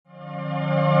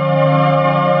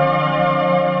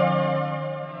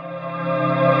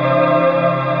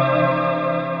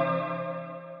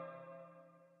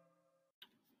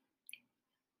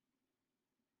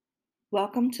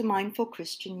welcome to Mindful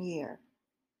Christian Year.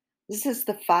 This is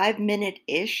the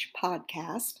 5-minute-ish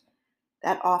podcast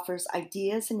that offers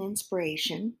ideas and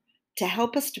inspiration to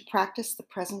help us to practice the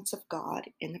presence of God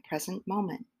in the present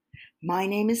moment. My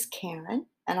name is Karen,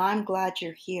 and I'm glad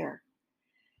you're here.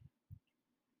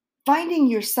 Finding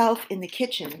Yourself in the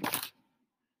Kitchen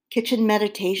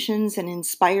Meditations and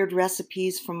Inspired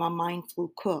Recipes from a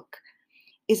Mindful Cook,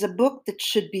 is a book that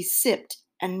should be sipped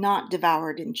and not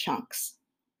devoured in chunks.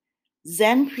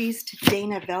 Zen priest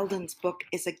Dana Velden's book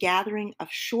is a gathering of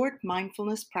short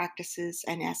mindfulness practices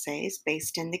and essays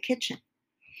based in the kitchen.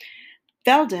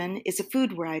 Velden is a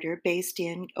food writer based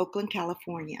in Oakland,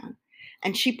 California,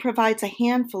 and she provides a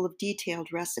handful of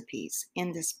detailed recipes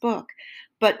in this book,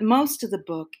 but most of the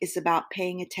book is about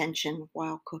paying attention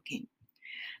while cooking.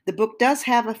 The book does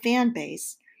have a fan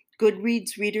base.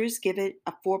 Goodreads readers give it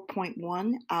a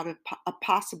 4.1 out of a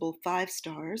possible 5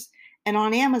 stars, and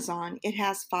on Amazon it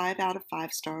has 5 out of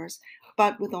 5 stars,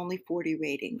 but with only 40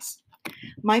 ratings.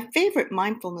 My favorite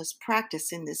mindfulness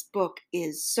practice in this book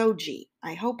is Soji.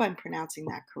 I hope I'm pronouncing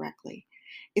that correctly.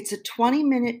 It's a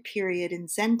 20-minute period in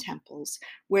Zen temples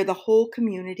where the whole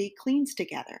community cleans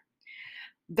together.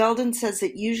 Velden says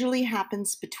it usually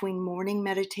happens between morning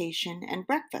meditation and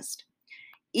breakfast.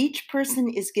 Each person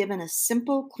is given a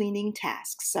simple cleaning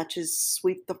task, such as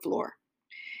sweep the floor.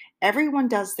 Everyone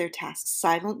does their tasks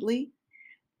silently,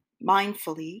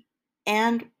 mindfully,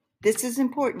 and, this is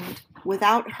important,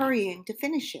 without hurrying to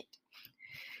finish it.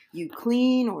 You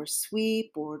clean or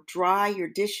sweep or dry your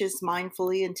dishes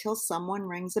mindfully until someone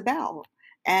rings a bell,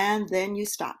 and then you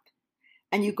stop,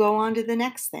 and you go on to the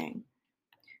next thing,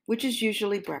 which is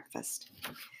usually breakfast.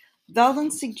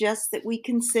 Velden suggests that we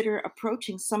consider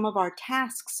approaching some of our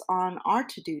tasks on our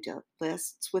to-do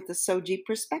lists with a Soji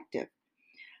perspective.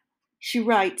 She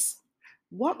writes,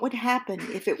 "What would happen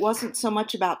if it wasn't so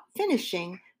much about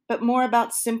finishing, but more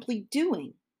about simply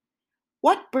doing?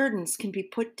 What burdens can be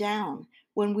put down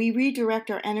when we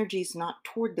redirect our energies not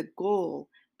toward the goal,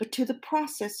 but to the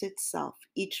process itself,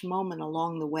 each moment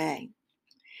along the way?"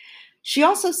 She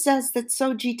also says that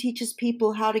Soji teaches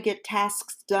people how to get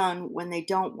tasks done when they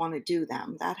don't want to do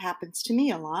them. That happens to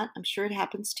me a lot. I'm sure it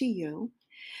happens to you.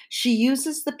 She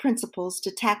uses the principles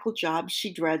to tackle jobs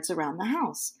she dreads around the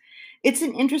house. It's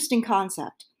an interesting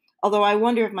concept, although I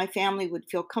wonder if my family would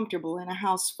feel comfortable in a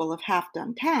house full of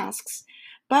half-done tasks,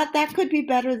 but that could be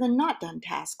better than not done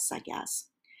tasks, I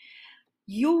guess.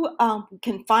 You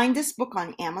can find this book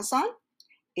on Amazon.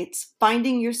 It's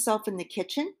Finding Yourself in the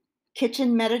Kitchen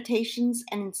Meditations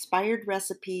and Inspired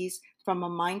Recipes from a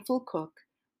Mindful Cook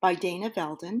by Dana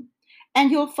Velden,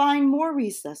 and you'll find more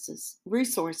resources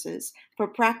for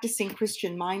practicing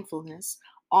Christian mindfulness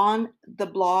on the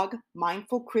blog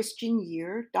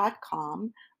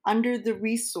mindfulchristianyear.com under the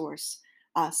resource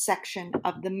section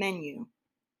of the menu.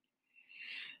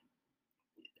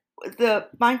 The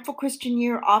Mindful Christian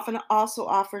Year often also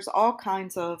offers all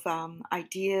kinds of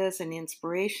ideas and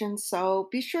inspirations, so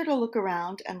be sure to look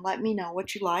around and let me know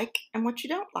what you like and what you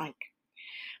don't like.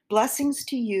 Blessings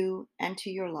to you and to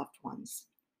your loved ones.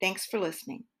 Thanks for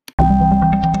listening.